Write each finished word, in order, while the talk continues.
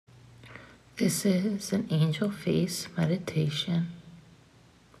This is an angel face meditation.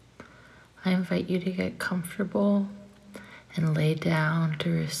 I invite you to get comfortable and lay down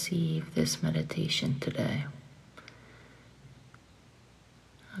to receive this meditation today.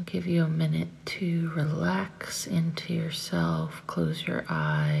 I'll give you a minute to relax into yourself, close your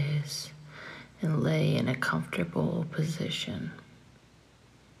eyes, and lay in a comfortable position.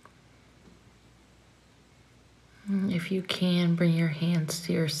 If you can, bring your hands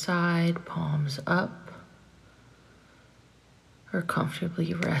to your side, palms up, or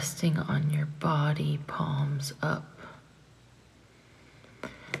comfortably resting on your body, palms up.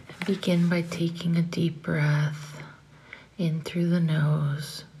 And begin by taking a deep breath in through the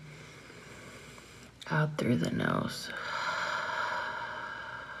nose, out through the nose.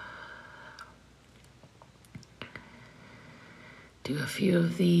 Do a few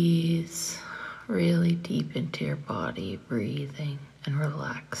of these, really deep into your body, breathing and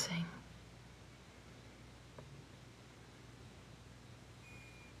relaxing.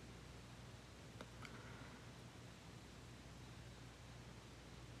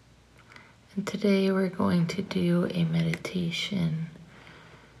 And today we're going to do a meditation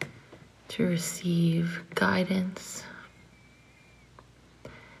to receive guidance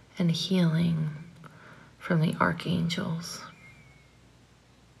and healing from the archangels.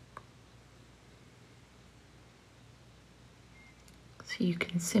 So you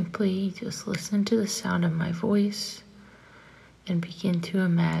can simply just listen to the sound of my voice and begin to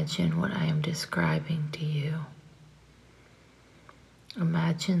imagine what I am describing to you.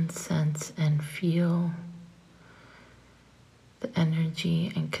 Imagine, sense, and feel the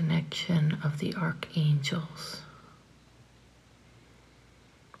energy and connection of the archangels.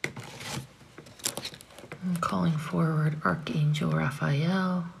 I'm calling forward Archangel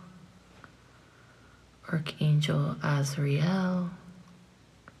Raphael, Archangel Azrael,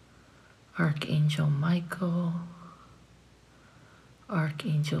 Archangel Michael,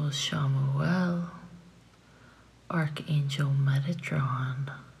 Archangel Shamuel, Archangel Metatron,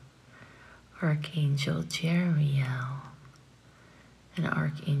 Archangel Jeremiel, and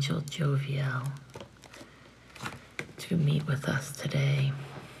Archangel Joviel to meet with us today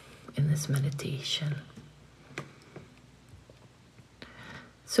in this meditation.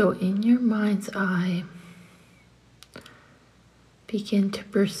 So in your mind's eye, begin to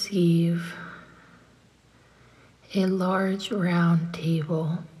perceive a large round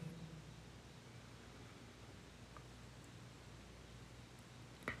table.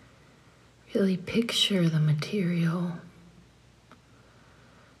 Really picture the material.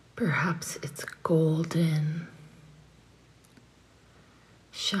 Perhaps it's golden,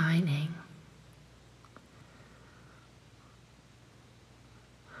 shining,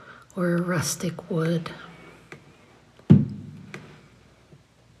 or a rustic wood.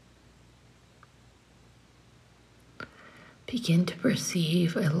 Begin to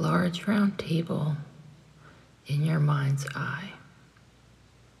perceive a large round table in your mind's eye.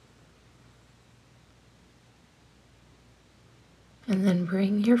 And then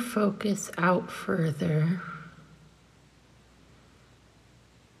bring your focus out further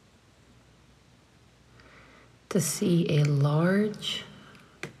to see a large,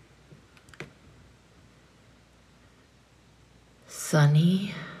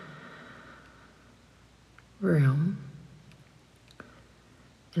 sunny room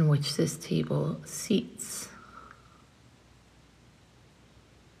in which this table seats.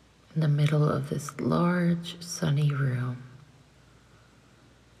 In the middle of this large, sunny room,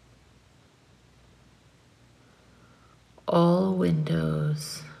 all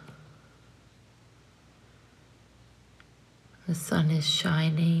windows. The sun is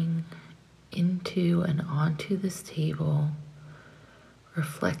shining into and onto this table,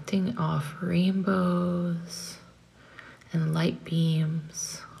 reflecting off rainbows and light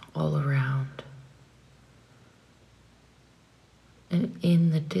beams all around. And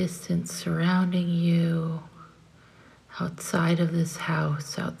in the distance surrounding you, outside of this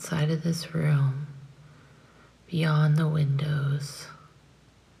house, outside of this room, beyond the windows,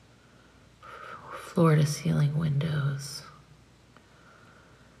 floor to ceiling windows,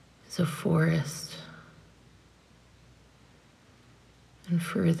 is a forest. And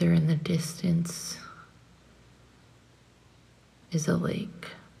further in the distance is a lake.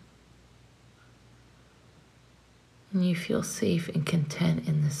 And you feel safe and content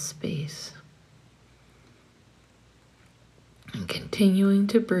in this space. And continuing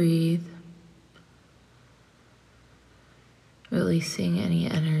to breathe, releasing any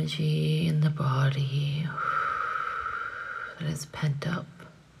energy in the body that is pent up.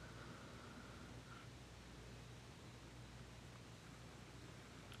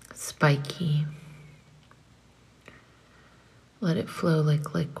 spiky. Let it flow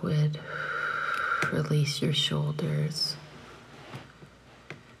like liquid. Release your shoulders.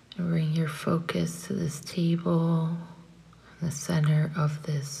 And bring your focus to this table in the center of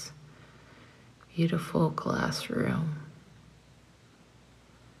this beautiful glass room.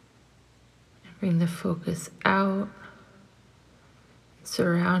 And bring the focus out.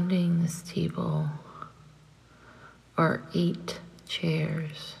 Surrounding this table are 8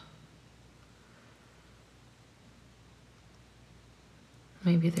 chairs.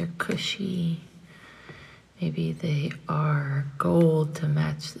 Maybe they're cushy. Maybe they are gold to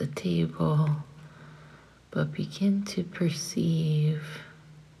match the table. But begin to perceive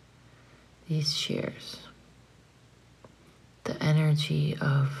these chairs. The energy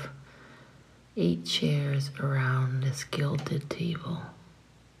of 8 chairs around this gilded table.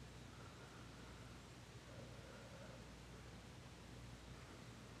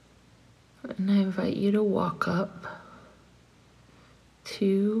 And I invite you to walk up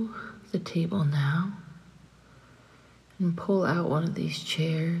to the table now and pull out one of these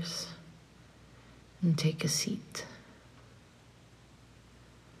chairs and take a seat.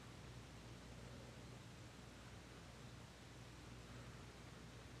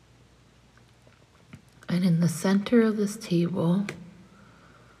 And in the center of this table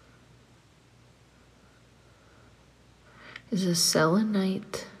is a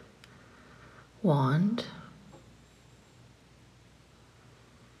selenite wand.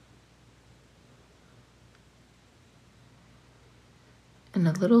 And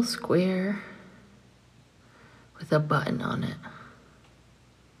a little square with a button on it.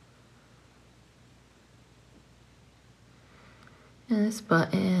 And this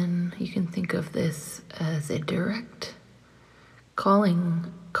button, you can think of this as a direct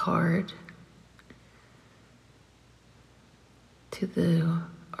calling card to the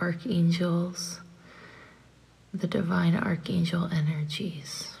archangels, the divine archangel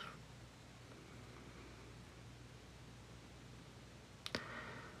energies.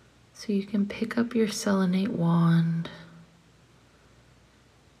 So you can pick up your selenite wand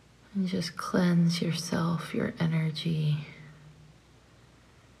and just cleanse yourself, your energy.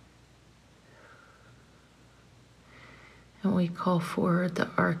 And we call forward the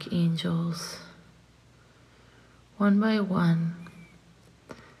archangels one by one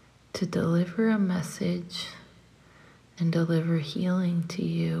to deliver a message and deliver healing to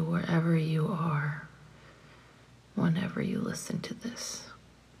you wherever you are, whenever you listen to this.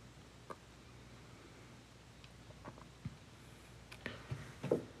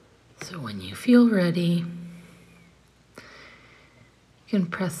 So when you feel ready, you can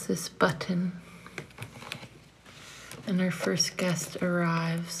press this button and our first guest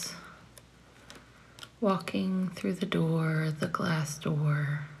arrives. Walking through the door, the glass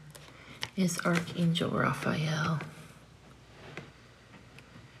door, is Archangel Raphael.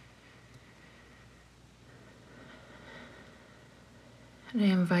 And I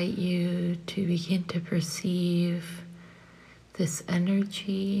invite you to begin to perceive this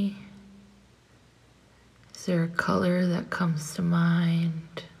energy. Is there a color that comes to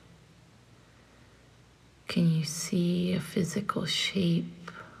mind? Can you see a physical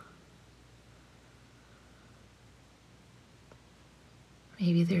shape?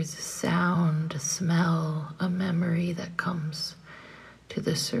 Maybe there's a sound, a smell, a memory that comes to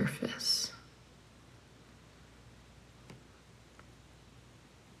the surface.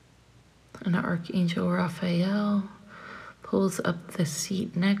 And Archangel Raphael pulls up the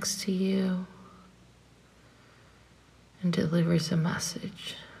seat next to you and delivers a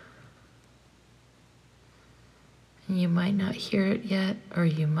message. And you might not hear it yet, or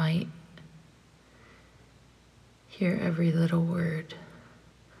you might hear every little word.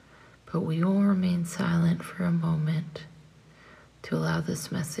 But we will remain silent for a moment to allow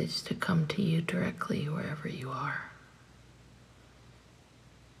this message to come to you directly wherever you are.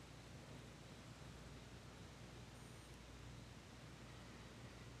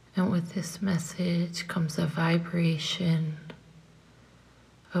 And with this message comes a vibration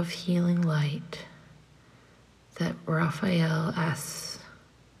of healing light that Raphael asks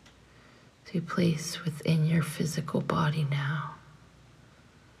to place within your physical body now.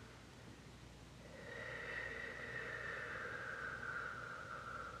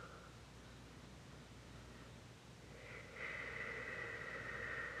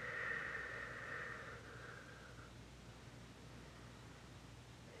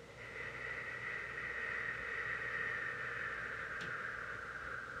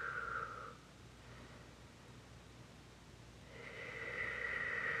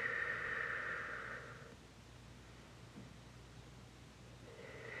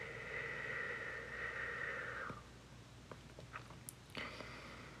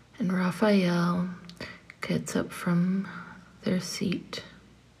 And Raphael gets up from their seat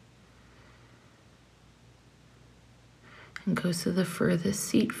and goes to the furthest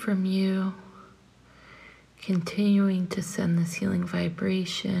seat from you, continuing to send this healing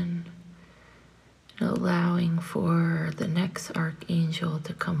vibration and allowing for the next archangel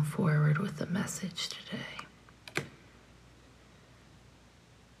to come forward with a message today.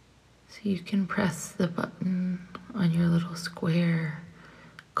 So you can press the button on your little square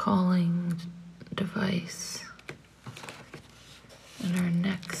calling device. And our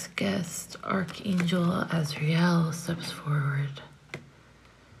next guest, Archangel Azrael, steps forward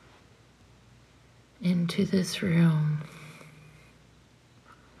into this room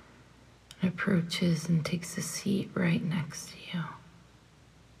and approaches and takes a seat right next to you.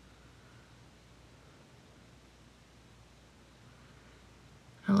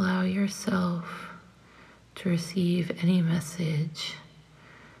 Allow yourself to receive any message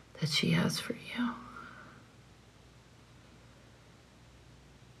that she has for you.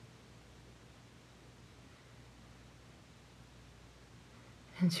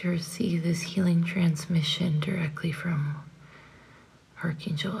 And to receive this healing transmission directly from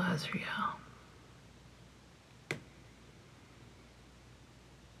Archangel Azrael.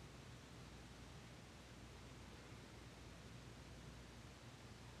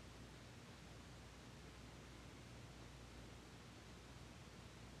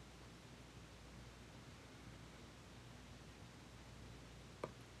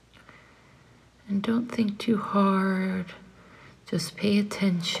 And don't think too hard. Just pay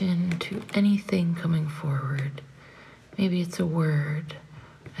attention to anything coming forward. Maybe it's a word,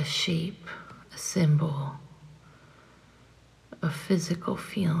 a shape, a symbol, a physical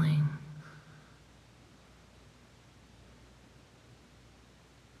feeling.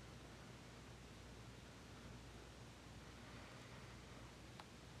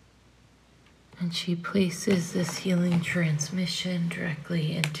 And she places this healing transmission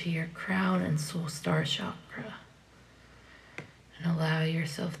directly into your crown and soul star chakra. And allow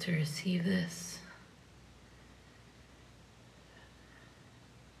yourself to receive this.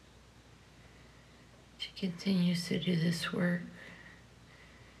 She continues to do this work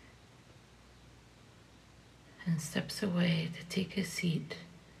and steps away to take a seat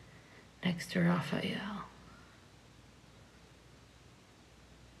next to Raphael.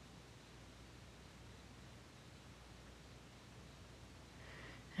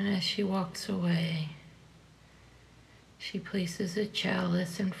 And as she walks away, she places a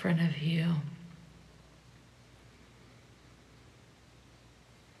chalice in front of you.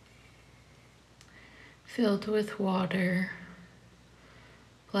 Filled with water,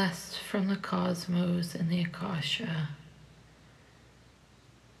 blessed from the cosmos and the Akasha.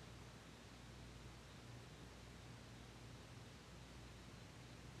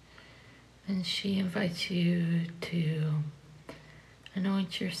 And she invites you to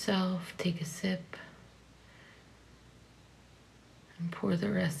anoint yourself, take a sip, and pour the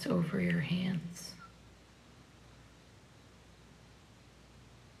rest over your hands.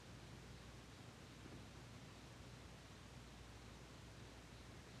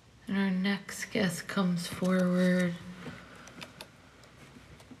 And our next guest comes forward.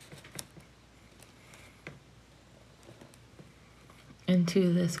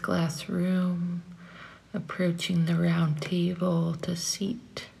 Into this glass room, approaching the round table to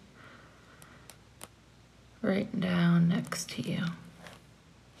seat right down next to you.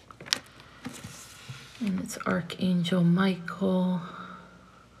 And it's Archangel Michael.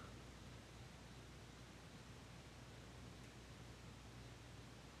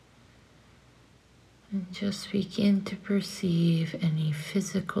 And just begin to perceive any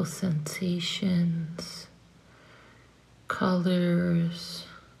physical sensations, colors,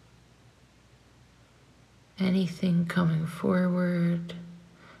 anything coming forward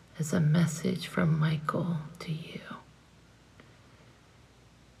as a message from Michael to you.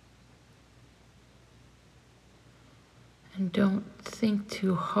 And don't think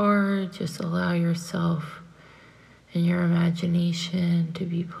too hard, just allow yourself and your imagination to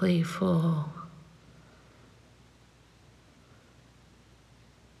be playful.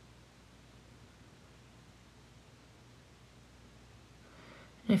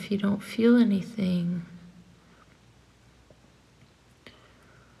 And if you don't feel anything,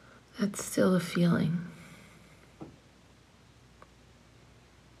 that's still a feeling.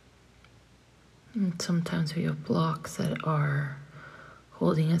 And sometimes we have blocks that are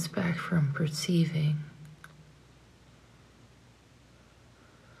holding us back from perceiving.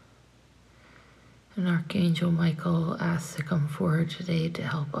 And Archangel Michael asks to come forward today to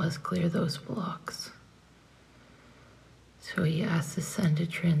help us clear those blocks. So he asks to send a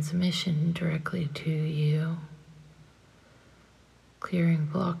transmission directly to you, clearing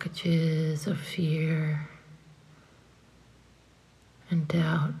blockages of fear and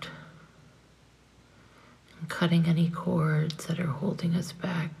doubt, and cutting any cords that are holding us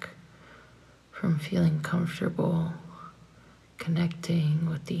back from feeling comfortable connecting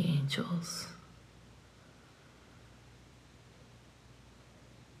with the angels.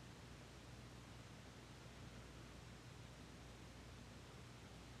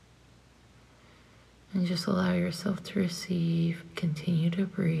 And just allow yourself to receive, continue to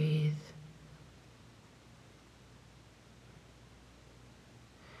breathe.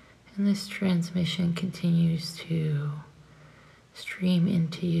 And this transmission continues to stream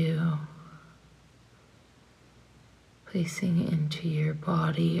into you, placing into your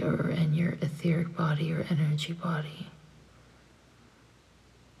body or in your etheric body or energy body.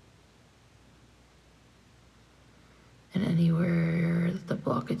 And anywhere the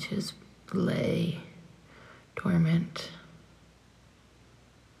blockages lay dormant,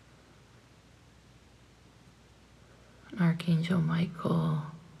 Archangel Michael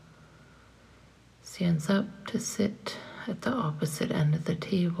stands up to sit at the opposite end of the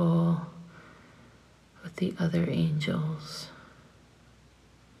table with the other angels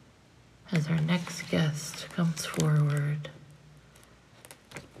as our next guest comes forward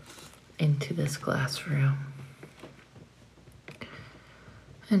into this glass room.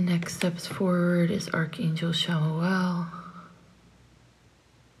 And next steps forward is Archangel Chamuel.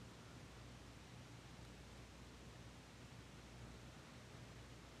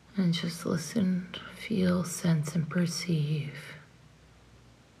 And just listen, feel, sense, and perceive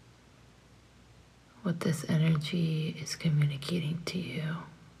what this energy is communicating to you.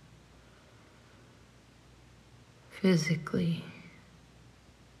 Physically,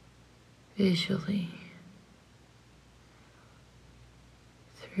 visually,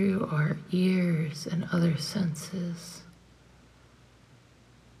 through our ears and other senses.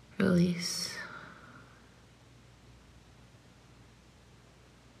 Release.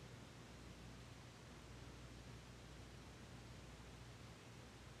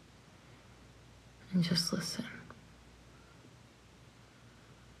 And just listen.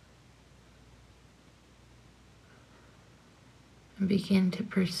 And begin to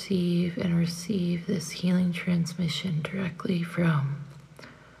perceive and receive this healing transmission directly from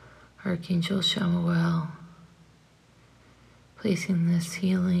Archangel Chamuel, placing this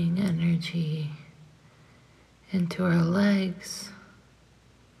healing energy into our legs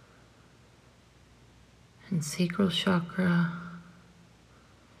and sacral chakra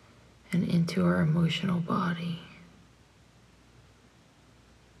and into our emotional body.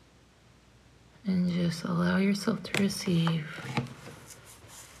 And just allow yourself to receive.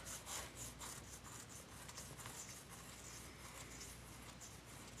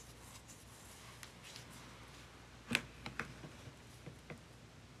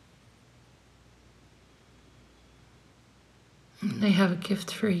 I have a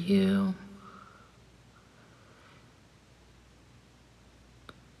gift for you.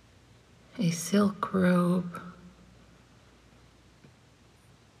 A silk robe,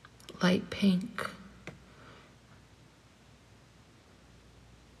 light pink,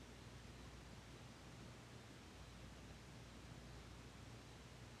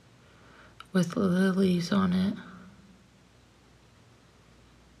 with lilies on it.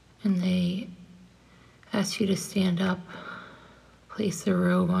 And they ask you to stand up, place the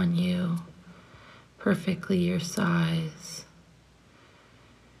robe on you, perfectly your size.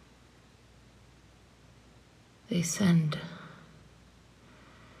 They send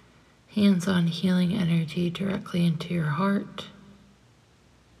hands-on healing energy directly into your heart.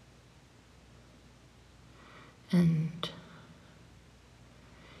 And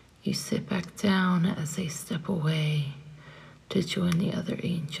you sit back down as they step away to join the other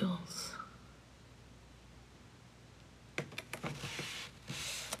angels.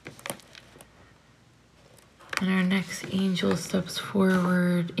 And our next angel steps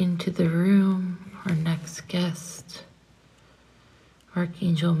forward into the room. Our next guest,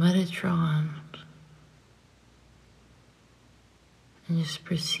 Archangel Metatron. And just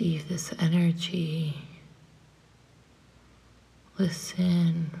perceive this energy.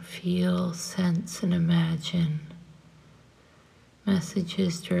 Listen, feel, sense, and imagine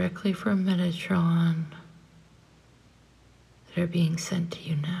messages directly from Metatron that are being sent to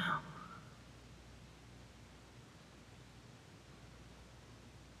you now.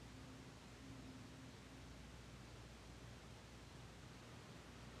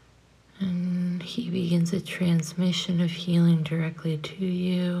 And he begins a transmission of healing directly to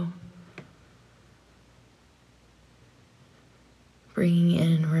you. bringing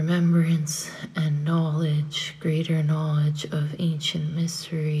in remembrance and knowledge, greater knowledge of ancient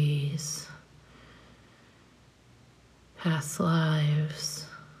mysteries, past lives.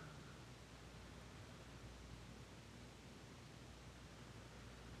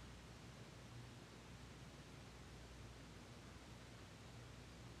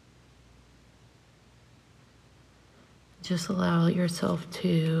 Just allow yourself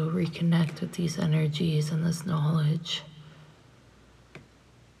to reconnect with these energies and this knowledge.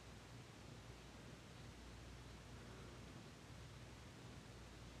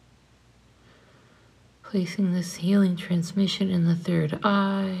 Placing this healing transmission in the third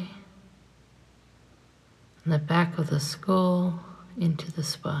eye, in the back of the skull, into the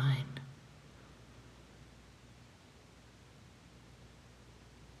spine.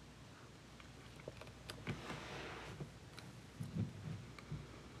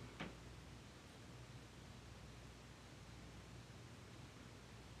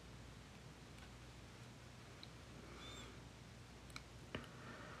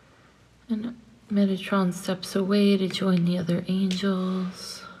 And Metatron steps away to join the other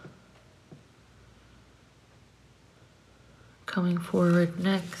angels. Coming forward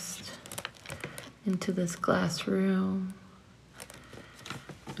next into this glass room.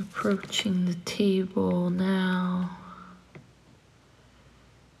 Approaching the table now.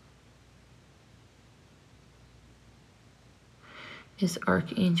 Is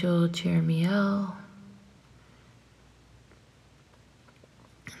Archangel Jeremiel.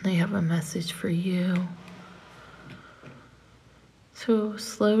 They have a message for you. So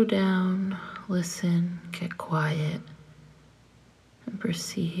slow down, listen, get quiet, and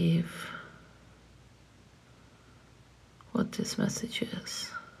perceive what this message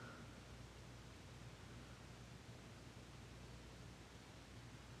is.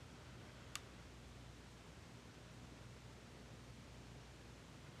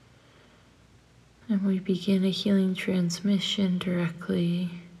 And we begin a healing transmission directly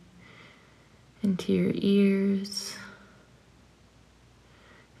into your ears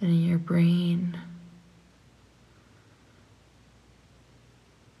and in your brain.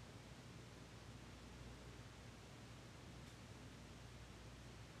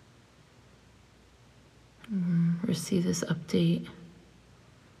 Receive this update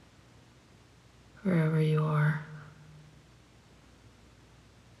wherever you are.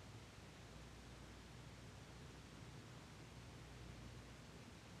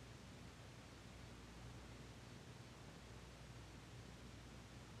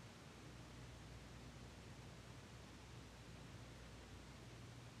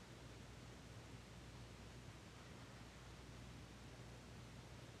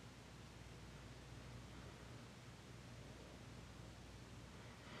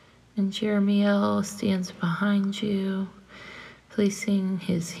 And Jeremiel stands behind you, placing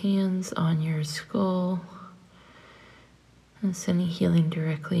his hands on your skull and sending healing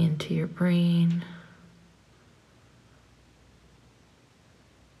directly into your brain.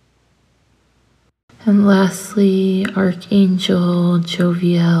 And lastly, Archangel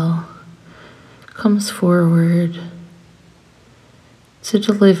Joviel comes forward to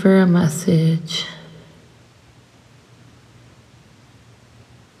deliver a message.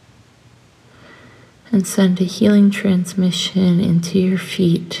 And send a healing transmission into your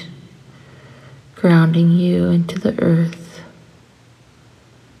feet, grounding you into the earth.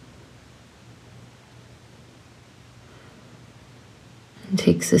 And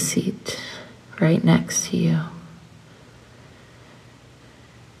takes a seat right next to you.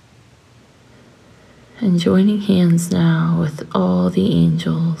 And joining hands now with all the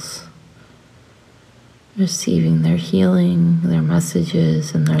angels, receiving their healing, their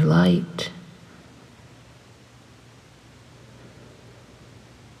messages, and their light.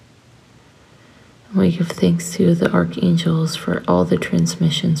 We give thanks to the archangels for all the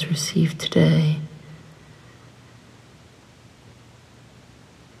transmissions received today.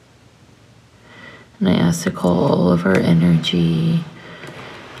 And I ask to call all of our energy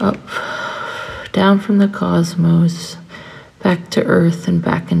up, down from the cosmos, back to earth and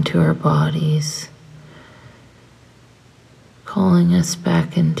back into our bodies. Calling us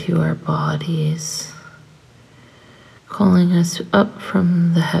back into our bodies. Calling us up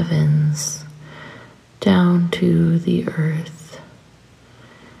from the heavens, down to the earth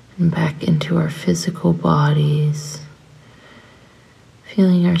and back into our physical bodies,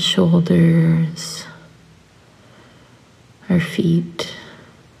 feeling our shoulders, our feet,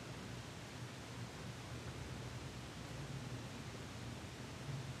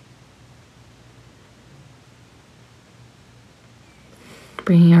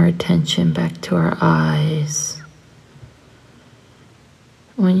 bringing our attention back to our eyes,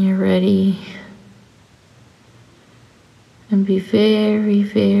 When you're ready, and be very,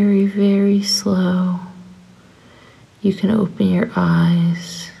 very, very slow, you can open your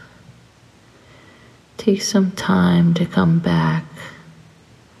eyes. Take some time to come back.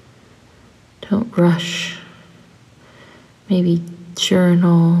 Don't rush. Maybe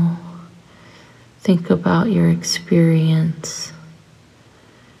journal. Think about your experience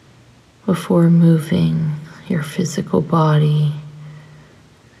before moving your physical body.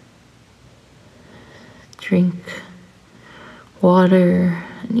 Drink water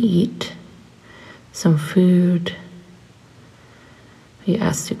and eat some food. We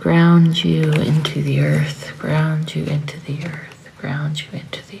ask to ground you into the earth, ground you into the earth, ground you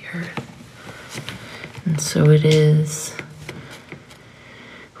into the earth. And so it is.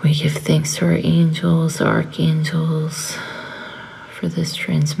 We give thanks to our angels, archangels, for this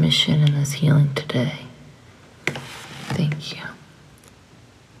transmission and this healing today. Thank you.